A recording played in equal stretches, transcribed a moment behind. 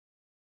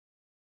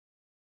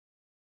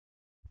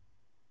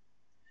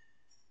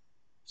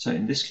So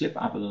in this clip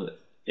I will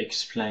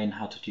explain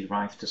how to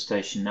derive the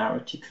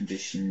stationarity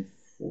condition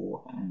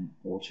for an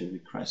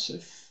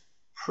autoregressive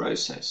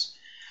process.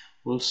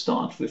 We'll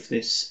start with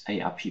this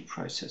ARP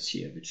process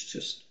here, which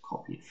just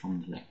copied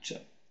from the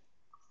lecture.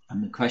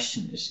 And the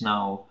question is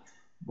now,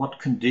 what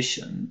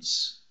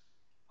conditions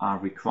are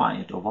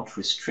required, or what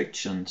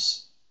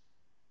restrictions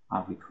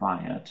are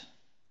required,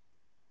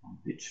 or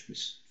which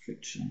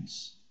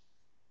restrictions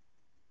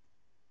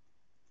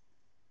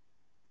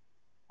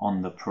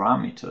on the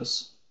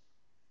parameters,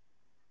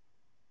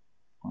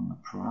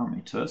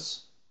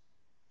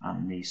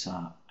 and these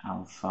are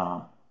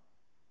alpha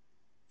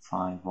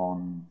phi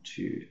 1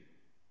 to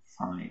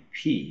phi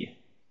p,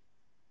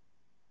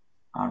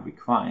 are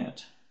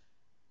required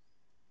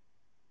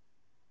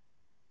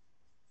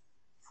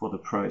for the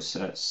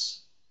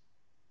process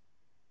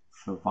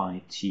for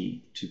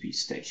yt to be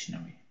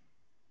stationary.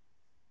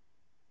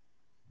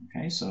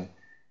 Okay, so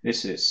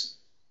this is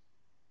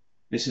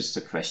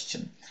the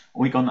question.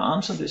 We're going to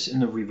answer this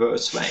in a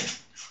reverse way.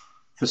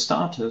 For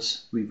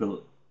starters, we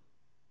will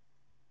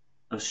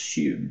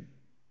assume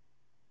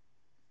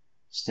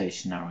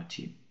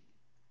stationarity.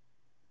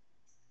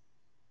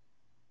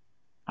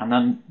 And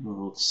then we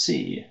will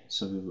see,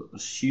 so we will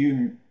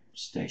assume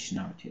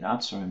stationarity.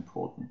 That's very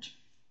important.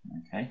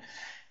 Okay.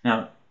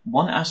 Now,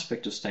 one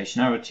aspect of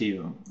stationarity,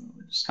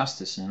 we discussed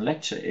this in a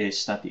lecture,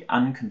 is that the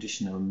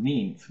unconditional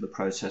mean for the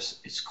process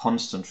is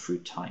constant through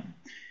time.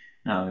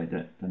 Now,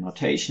 the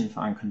notation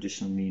for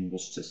unconditional mean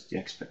was just the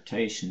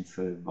expectation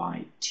for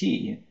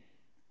yt,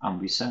 and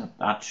we said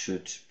that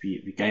should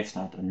be, we gave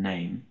that a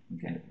name, we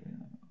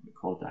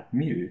called that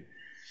mu.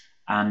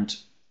 And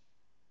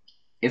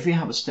if we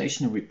have a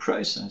stationary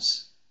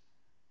process,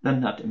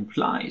 then that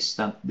implies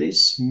that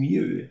this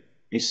mu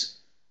is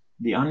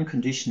the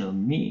unconditional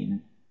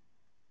mean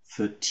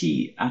for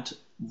t at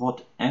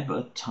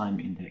whatever time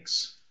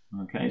index.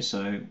 Okay,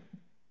 so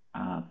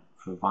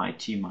for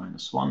yt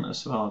minus 1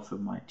 as well, for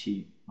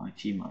yt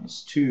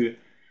minus 2,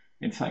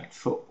 in fact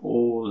for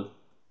all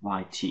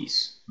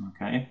yt's,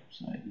 okay,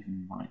 so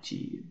even yt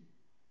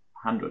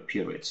 100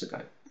 periods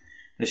ago,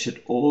 they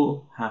should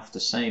all have the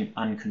same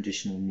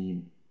unconditional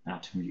mean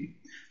at mu.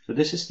 So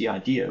this is the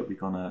idea we're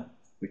gonna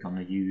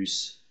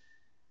use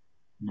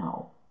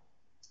now.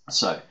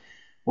 So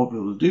what we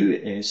will do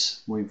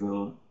is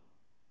we'll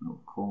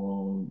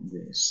call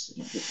this,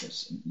 give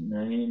this a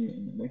name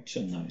in the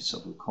lecture. No, so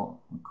we'll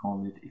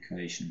call it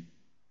equation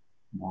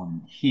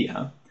 1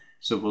 here.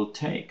 So we'll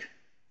take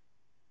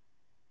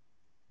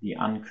the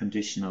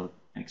unconditional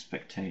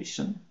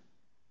expectation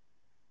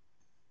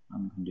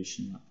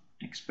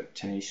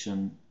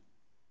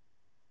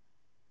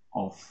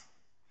of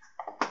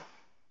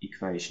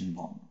equation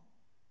 1.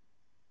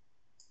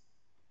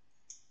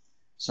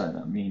 So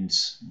that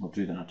means we'll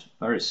do that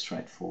very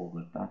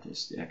straightforward. That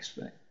is the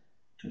expected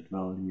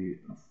value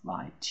of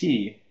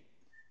yt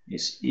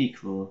is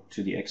equal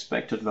to the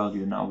expected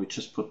value. Now we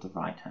just put the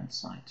right hand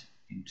side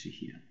into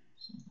here.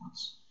 So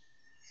that's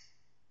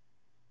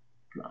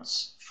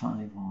plus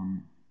phi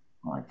 1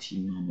 yt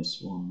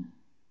minus 1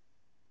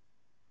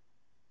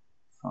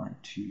 phi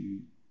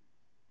 2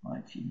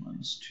 yt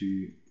minus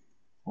 2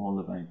 all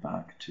the way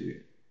back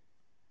to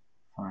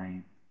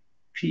phi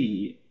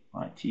p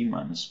yt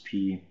minus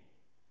p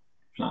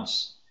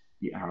plus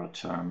the error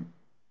term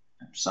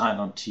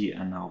epsilon t,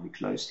 and now we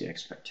close the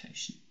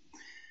expectation.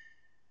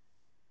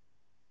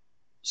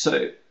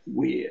 So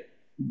we're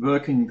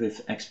working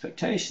with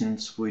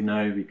expectations. We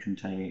know we can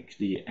take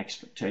the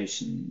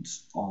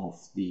expectations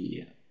of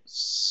the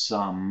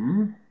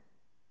sum,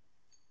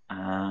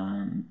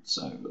 and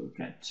so we'll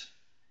get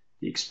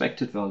the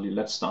expected value.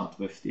 Let's start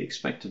with the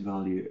expected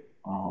value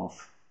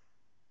of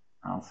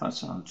alpha,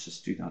 so I'll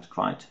just do that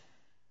quite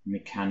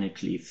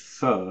mechanically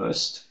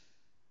first.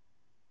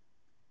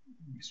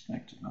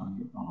 Expected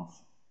value of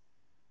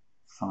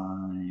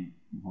phi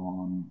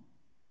 1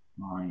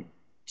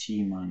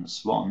 yt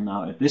minus 1.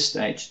 Now at this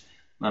stage,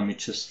 let me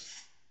just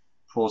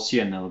pause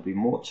here, and there will be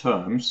more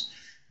terms.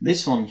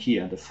 This one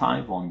here, the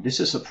phi 1, this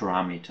is a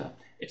parameter.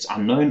 It's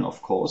unknown,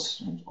 of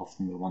course, and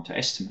often we want to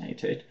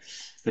estimate it,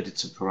 but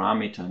it's a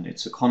parameter and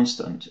it's a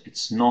constant.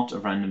 It's not a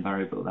random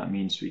variable. That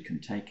means we can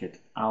take it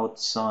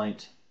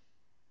outside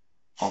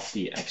of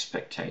the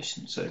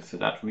expectation. So for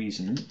that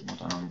reason,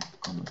 what I'm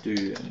going to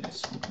do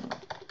is I'm going to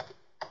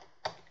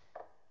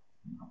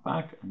go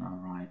back and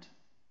I'll write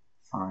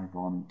phi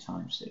 1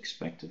 times the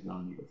expected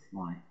value of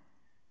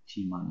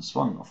yt minus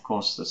 1. Of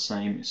course, the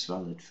same is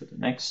valid for the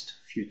next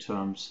few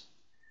terms.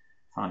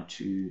 Phi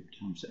 2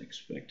 times the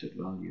expected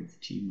value of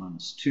t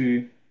minus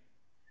 2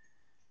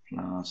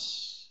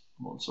 plus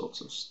all sorts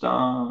of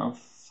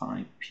stuff.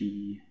 Phi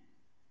p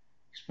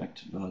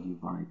expected value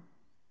by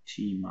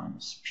t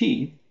minus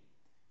p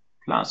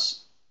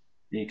plus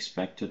the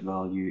expected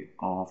value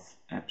of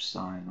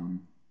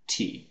epsilon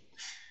t.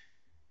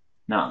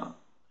 Now,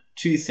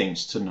 two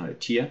things to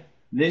note here.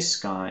 This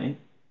guy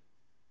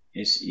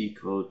is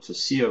equal to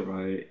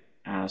 0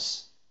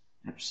 as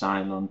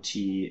epsilon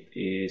t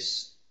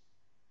is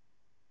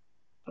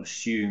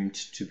assumed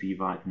to be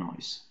white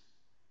noise.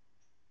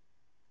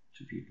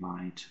 to be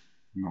white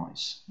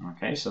noise.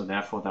 Okay, so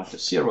therefore that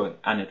is 0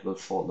 and it will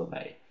fall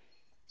away.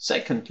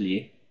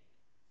 Secondly,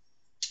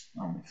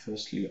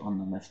 firstly on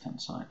the left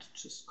hand side,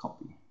 just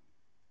copy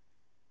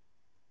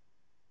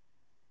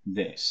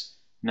this.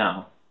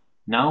 Now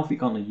we're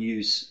going to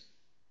use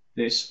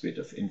this bit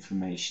of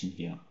information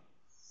here.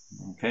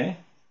 Okay,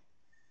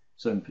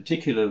 so in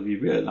particular we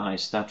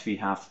realize that we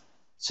have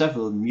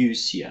several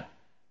mu's here.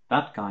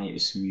 That guy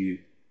is mu,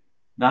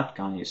 that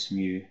guy is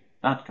mu,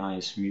 that guy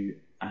is mu,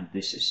 and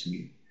this is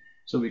mu.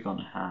 So we're going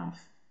to have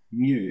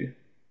mu,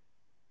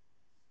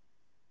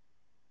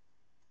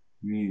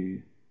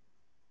 mu,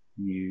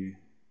 mu,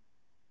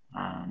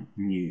 and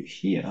mu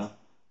here,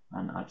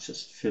 and I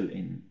just fill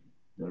in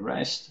the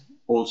rest.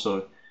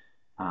 Also,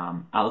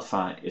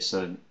 alpha is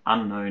an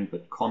unknown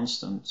but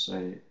constant,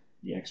 so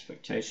the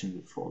expectation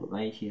will fall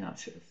away here. I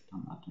should have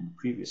done that in the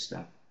previous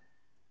step.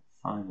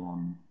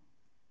 Phi1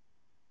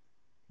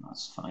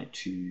 plus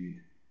Phi2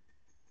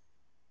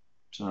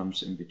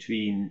 terms in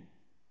between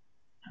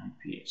and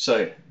P.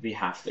 So we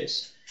have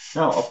this.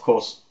 Now, of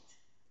course,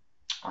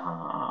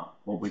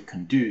 what we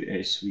can do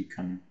is we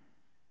can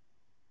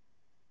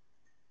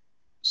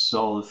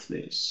solve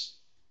this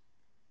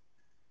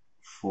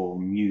for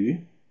mu.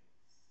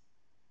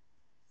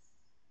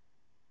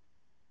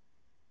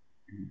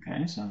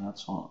 Okay, so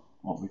that's what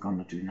we're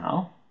going to do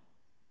now.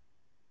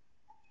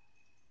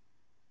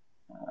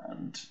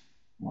 And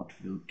what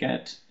we'll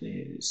get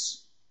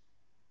is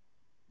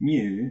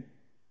mu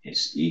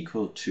is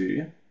equal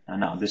to, and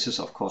now this is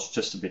of course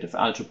just a bit of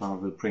algebra,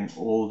 we'll bring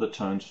all the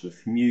terms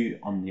with mu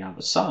on the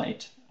other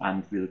side,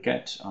 and we'll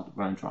get, I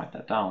won't write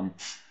that down,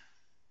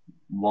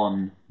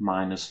 1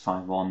 minus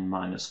phi1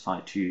 minus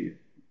phi2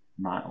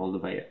 all the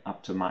way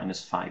up to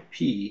minus phi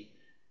p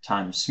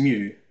times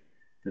mu,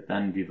 but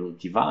then we will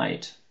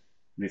divide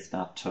with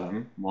that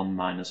term 1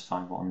 minus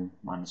phi1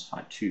 minus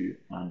phi2,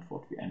 and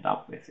what we end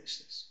up with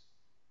is this.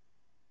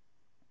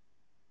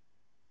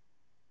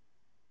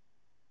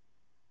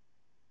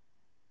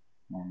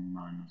 One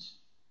minus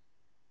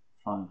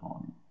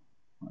phi1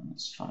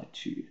 minus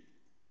phi2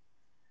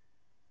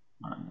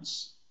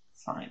 minus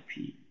phi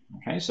p.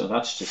 Okay, so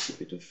that's just a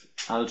bit of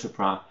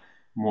algebra.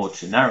 More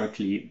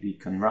generically, we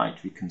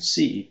can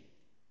see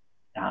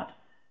that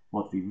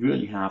what we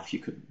really have,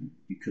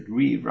 we could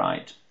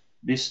rewrite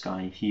this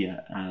guy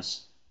here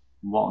as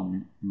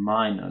 1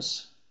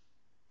 minus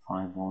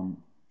phi1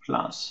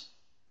 plus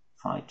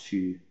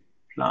phi2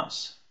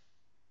 plus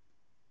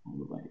all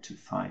the way to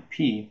phi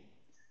p.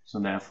 So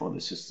therefore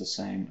this is the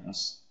same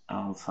as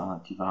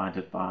alpha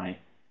divided by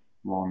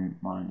 1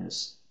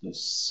 minus the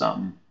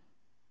sum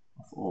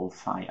of all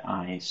phi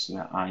i's,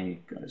 where I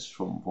goes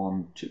from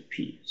 1 to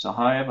p. So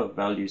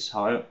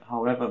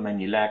however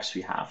many legs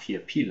we have here,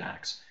 p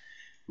legs,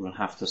 we'll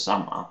have to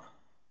sum up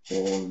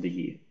all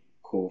the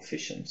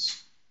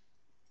coefficients.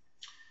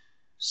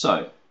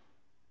 So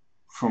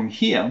from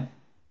here,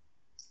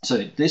 so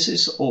this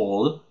is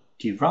all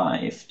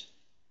derived,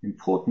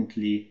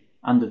 importantly,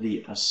 under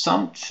the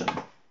assumption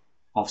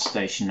of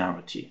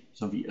stationarity.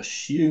 So we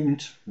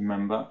assumed,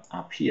 remember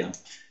up here,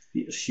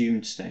 we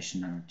assumed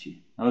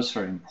stationarity. That was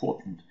very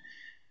important.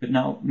 But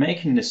now,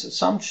 making this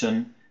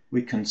assumption,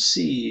 we can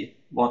see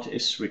what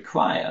is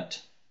required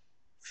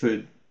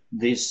for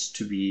this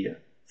to be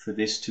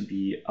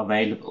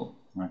available.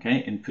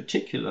 Okay, in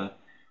particular,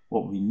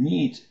 what we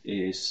need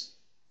is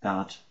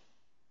that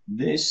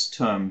this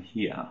term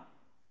here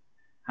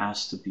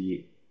has to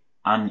be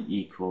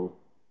unequal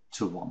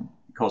to 1.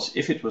 Because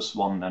if it was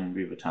 1, then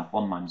we would have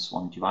 1 minus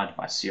 1 divided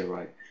by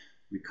 0.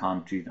 We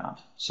can't do that.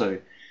 So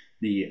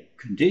the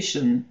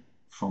condition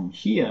from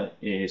here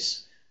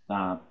is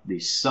that the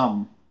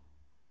sum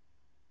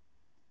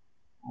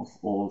of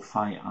all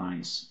phi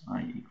i's,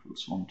 I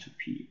equals 1 to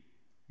p,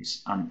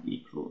 is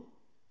unequal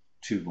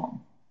to 1.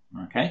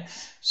 Okay,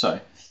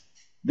 so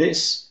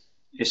this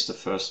is the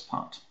first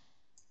part.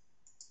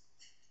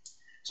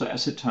 So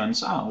as it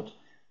turns out,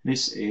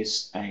 this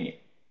is a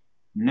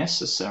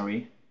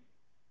necessary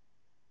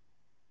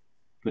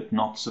but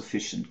not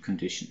sufficient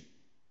condition.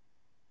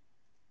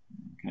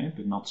 Okay,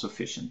 but not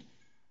sufficient.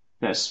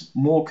 There's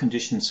more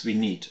conditions we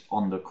need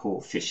on the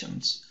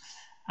coefficients,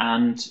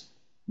 and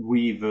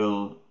we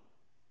will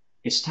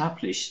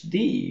establish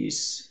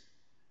these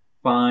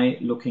by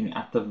looking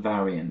at the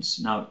variance.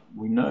 Now,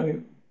 we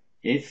know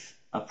if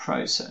a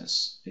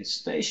process is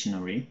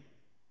stationary,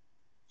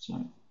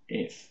 so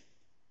if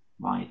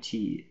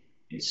yt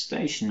is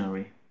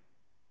stationary,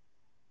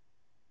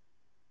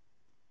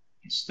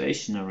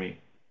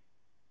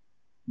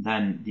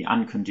 then the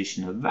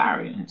unconditional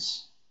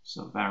variance,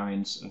 so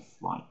variance of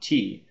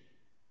yt,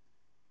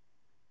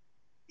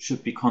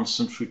 should be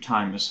constant through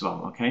time as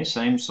well. Okay,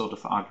 same sort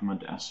of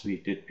argument as we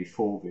did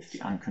before with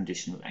the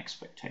unconditional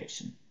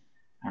expectation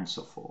and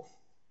so forth.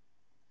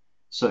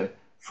 So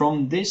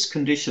from this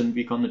condition,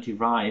 we're going to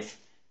derive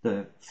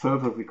the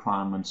further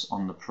requirements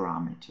on the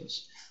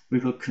parameters. We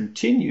will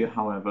continue,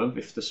 however,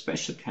 with the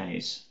special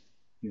case.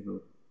 We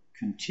will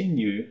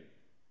continue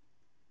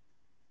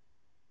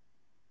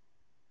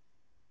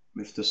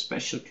with the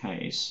special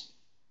case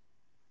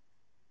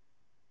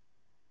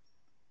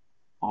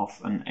of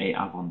an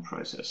AR1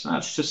 process. And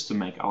that's just to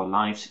make our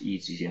lives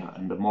easier,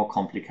 and the more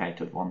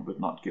complicated one would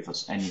not give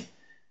us any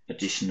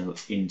additional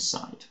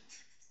insight.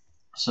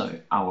 So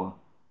our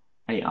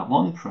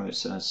AR1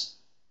 process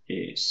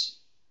is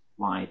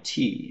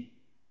yt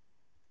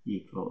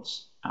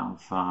equals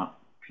alpha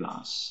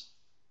plus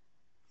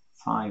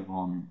phi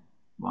 1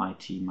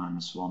 yt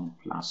minus 1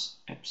 plus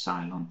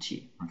epsilon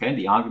t. Okay,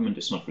 the argument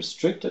is not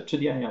restricted to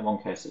the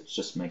AR1 case, it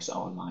just makes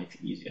our life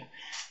easier.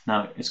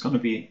 Now, it's going to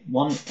be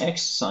one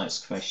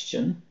exercise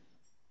question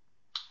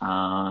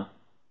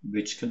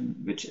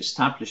which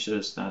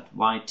establishes that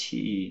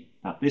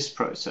that this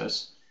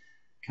process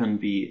can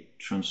be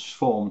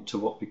transformed to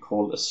what we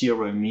call a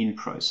zero mean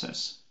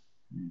process.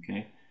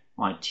 Okay,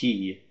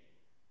 yt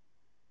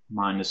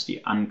minus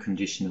the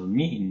unconditional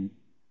mean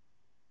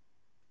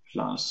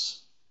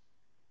plus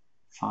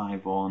phi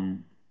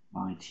 1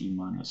 yt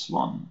minus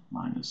 1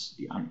 minus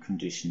the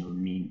unconditional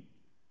mean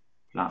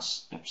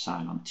plus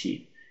epsilon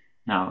t.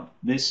 Now,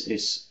 this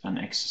is an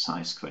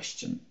exercise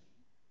question.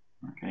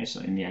 Okay, so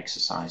in the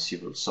exercise you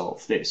will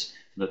solve this.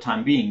 For the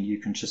time being, you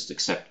can just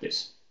accept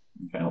this.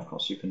 Okay, of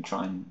course you can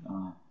try and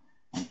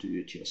do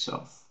it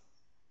yourself.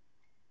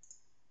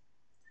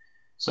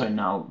 So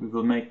now we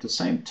will make the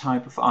same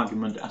type of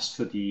argument as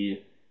for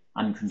the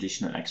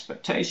unconditional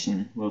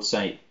expectation. We'll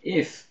say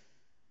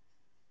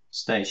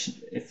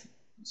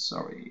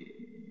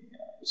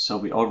so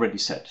we already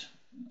said,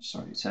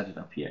 set it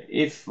up here.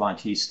 If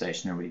yt is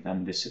stationary,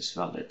 then this is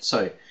valid.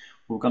 So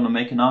we're going to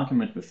make an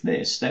argument with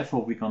this.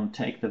 Therefore, we're going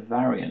to take the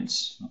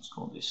variance. Let's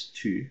call this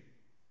 2.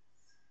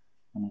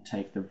 I'm going to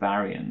take the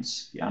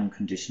variance, the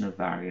unconditional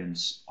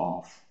variance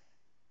of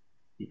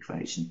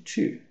equation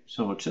 2.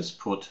 So we'll just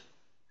put,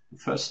 the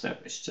first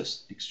step is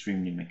just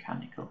extremely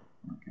mechanical.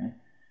 Okay,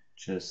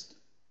 just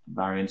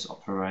variance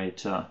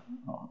operator.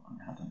 Oh,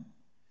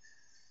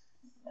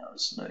 there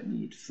was no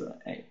need for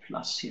a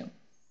plus here.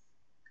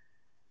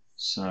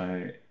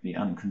 So the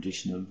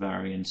unconditional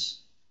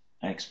variance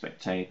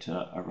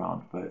expectator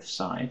around both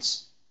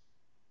sides.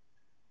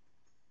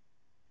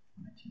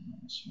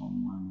 Minus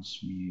 1 minus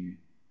mu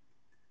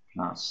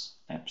plus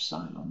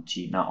epsilon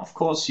t. Now, of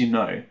course, you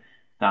know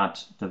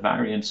that the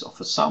variance of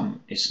a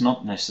sum is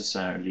not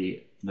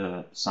necessarily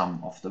the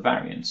sum of the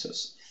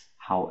variances.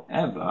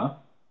 However,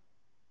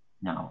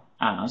 now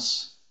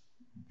as,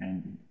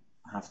 again,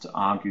 we have to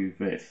argue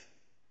with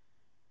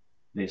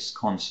this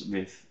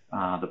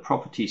the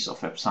properties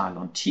of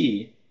epsilon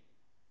t,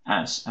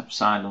 as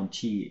epsilon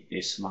t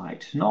is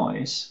white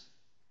noise,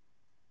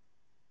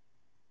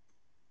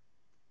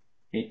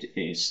 it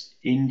is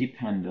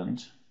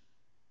independent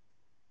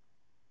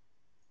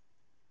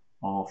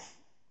of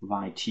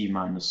yt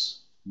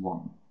minus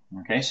 1.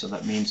 Okay, so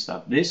that means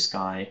that this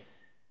guy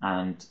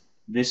and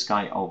this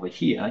guy over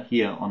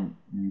here on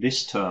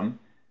this term,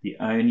 the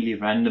only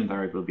random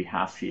variable we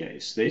have here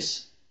is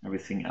this.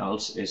 Everything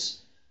else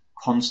is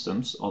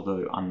constants,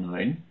 although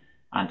unknown.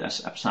 And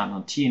as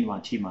epsilon t and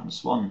yt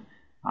minus 1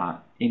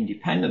 are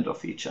independent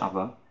of each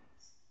other,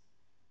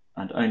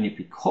 and only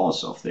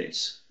because of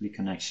this, we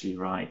can actually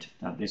write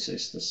that this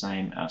is the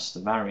same as the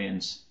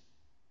variance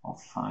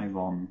of phi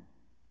 1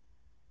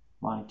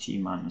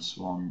 yt minus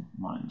 1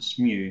 minus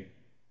mu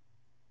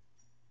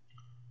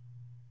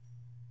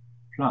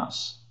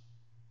plus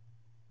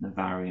the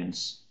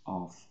variance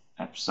of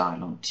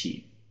epsilon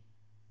t.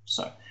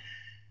 So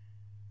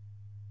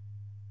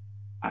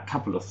a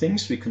couple of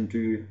things we can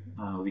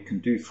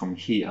do from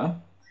here.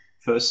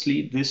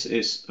 Firstly, this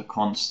is a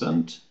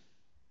constant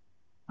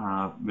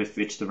with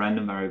which the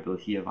random variable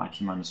here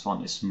yt minus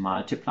 1 is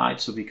multiplied,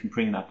 so we can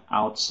bring that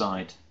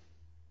outside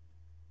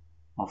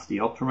of the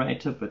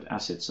operator, but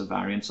as it's a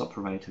variance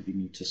operator, we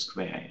need to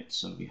square it.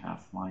 So we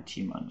have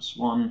yt minus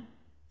 1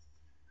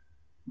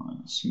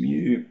 minus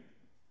mu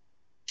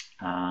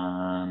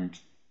and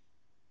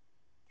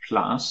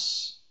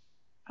plus,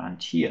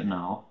 and here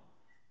now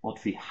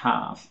what we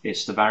have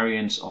is the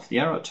variance of the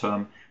error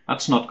term.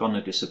 That's not going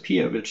to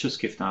disappear. We'll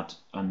just give that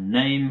a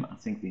name. I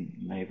think we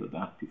labeled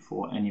that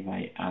before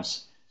anyway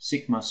as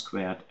sigma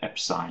squared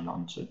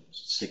epsilon to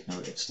signal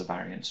it's the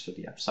variance for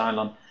the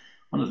epsilon.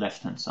 On the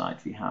left hand side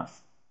we have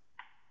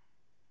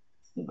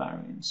the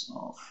variance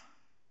of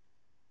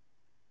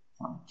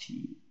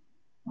yt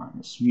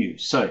minus mu.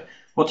 So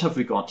what have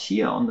we got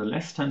here on the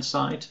left hand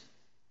side?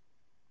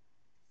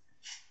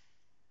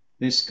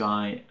 This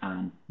guy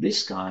and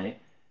this guy,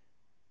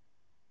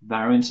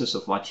 variances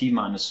of yt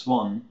minus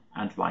 1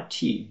 and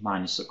yt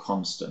minus a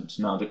constant.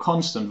 Now the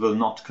constant will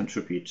not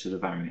contribute to the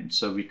variance,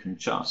 so we can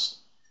just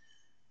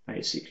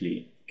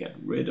basically get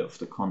rid of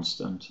the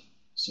constant.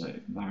 So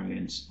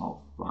variance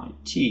of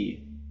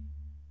yt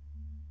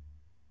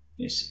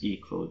is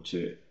equal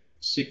to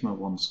sigma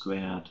 1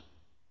 squared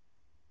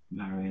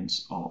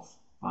variance of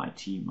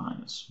yt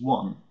minus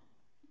 1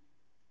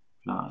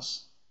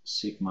 plus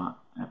sigma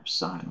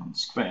epsilon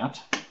squared.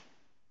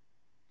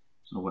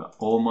 So we're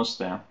almost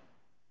there.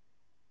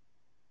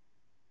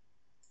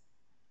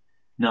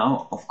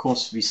 Now, of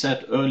course, we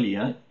said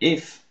earlier,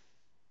 if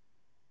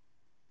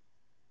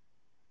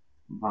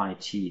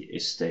yt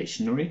is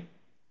stationary,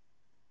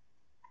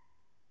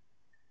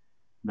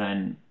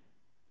 then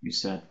we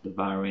said the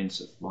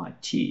variance of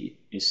yt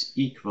is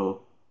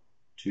equal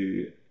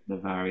to the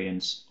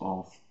variance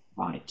of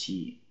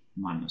yt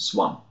minus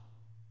 1.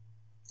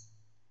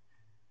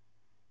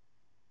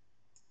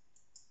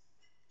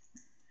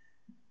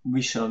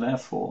 We shall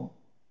therefore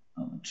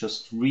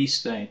just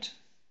restate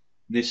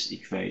this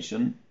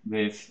equation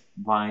with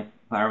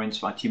variance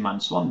yt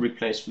minus 1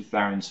 replaced with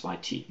variance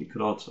yt. We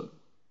could also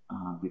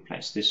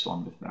replace this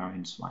one with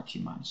variance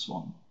yt minus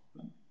 1.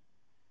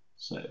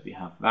 So we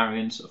have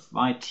variance of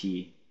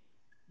yt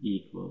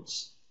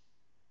equals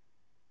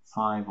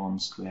phi 1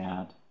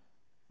 squared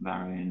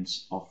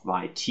variance of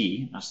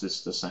yt, as this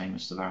is the same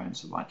as the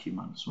variance of yt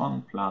minus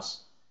 1,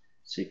 plus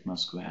sigma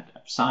squared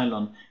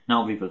epsilon.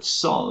 Now we will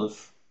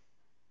solve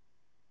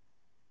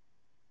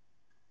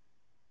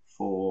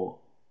for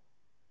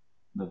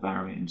the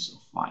variance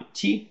of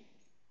yt,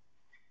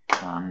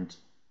 and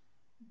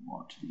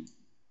what we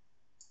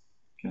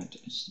get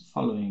is the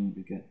following.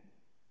 We get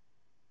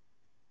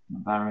the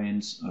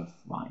variance of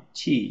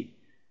yt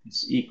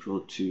is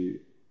equal to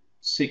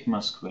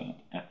sigma squared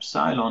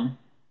epsilon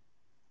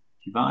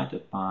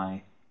divided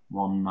by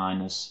 1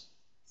 minus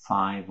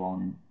phi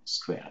 1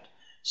 squared.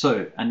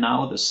 So, and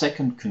now the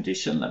second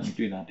condition, let me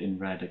do that in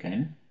red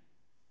again.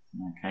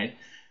 Okay,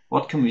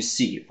 what can we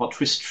see? What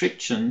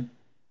restriction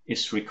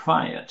is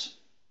required?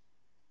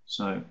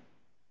 So,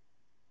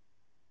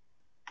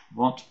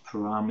 what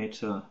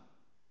parameter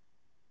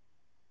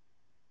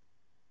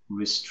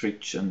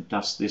restriction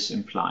does this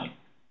imply?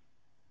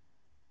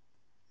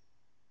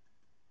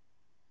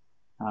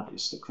 That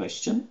is the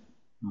question.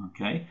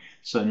 Okay,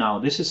 so now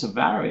this is a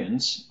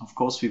variance. Of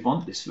course, we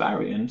want this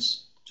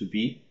variance to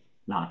be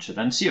larger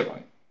than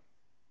 0.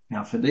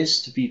 Now, for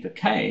this to be the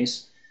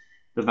case,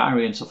 the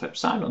variance of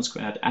epsilon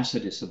squared, as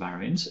it is a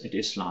variance, it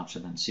is larger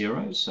than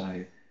 0.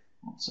 So,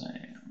 let's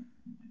say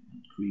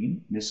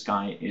green, this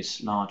guy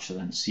is larger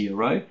than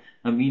 0.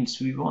 That means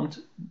we want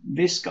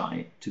this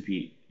guy to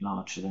be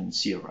larger than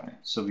 0.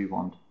 So we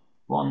want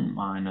 1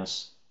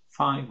 minus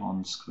phi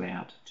 1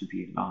 squared to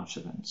be larger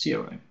than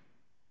 0.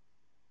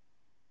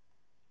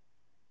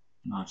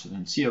 Larger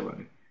than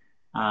 0.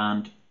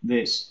 And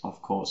this,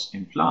 of course,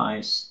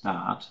 implies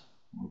that,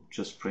 we'll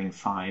just bring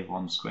phi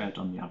 1 squared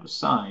on the other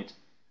side,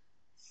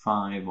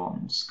 phi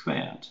 1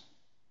 squared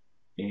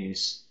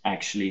is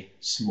actually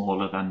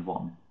smaller than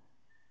 1.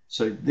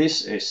 So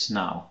this is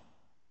now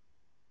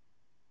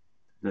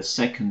the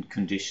second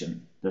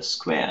condition. The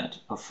squared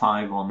of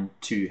phi 1,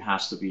 2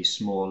 has to be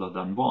smaller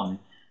than 1,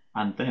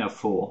 and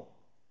therefore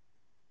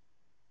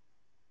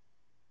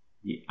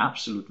the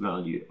absolute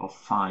value of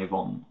phi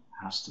 1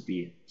 has to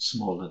be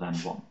smaller than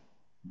 1.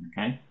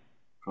 Okay?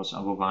 Because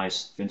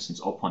otherwise, for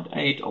instance,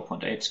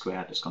 0.8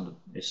 squared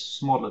is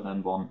smaller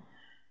than 1,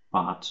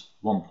 but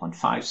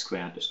 1.5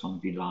 squared is going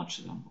to be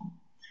larger than 1.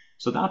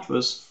 So that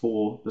was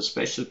for the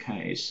special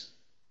case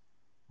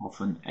of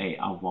an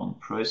AR1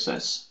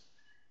 process.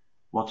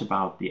 What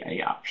about the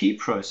ARP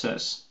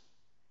process?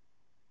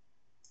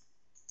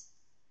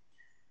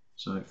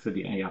 So for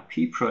the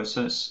ARP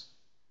process,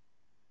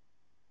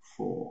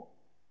 for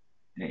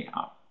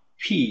ARP,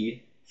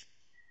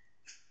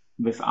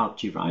 without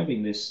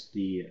deriving this,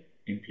 the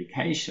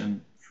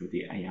implication for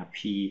the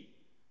ARP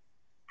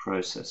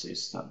process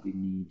is that we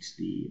need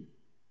the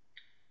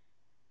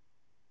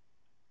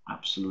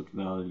absolute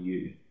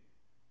value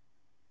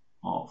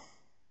of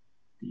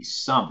the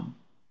sum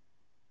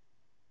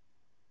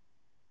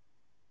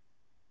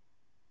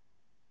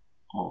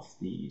of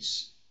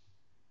these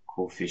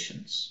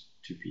coefficients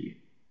to be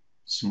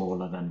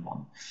smaller than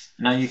 1.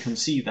 Now you can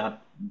see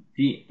that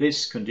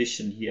this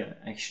condition here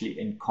actually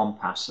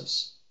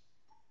encompasses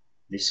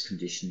this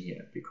condition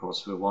here,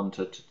 because we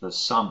wanted the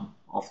sum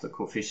of the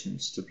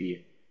coefficients to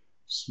be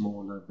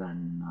smaller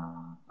than,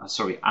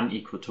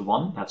 unequal to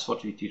 1. That's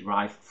what we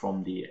derived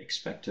from the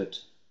expected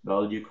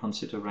value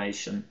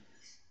consideration,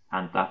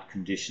 and that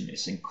condition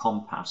is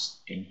encompassed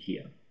in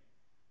here.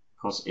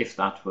 Because if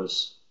that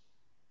was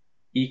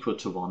equal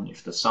to 1,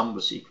 if the sum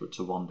was equal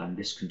to 1, then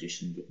this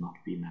condition would not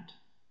be met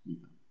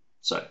either.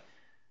 So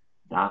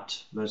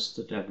that was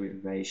the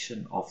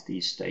derivation of the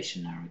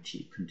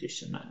stationarity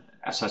condition.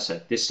 As I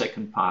said, this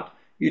second part,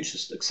 you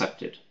just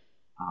accept it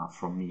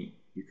from me.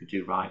 You could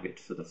derive it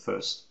for the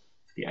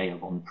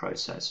AR1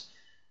 process.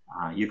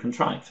 You can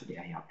try it for the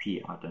ARP,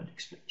 I don't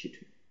expect you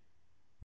to.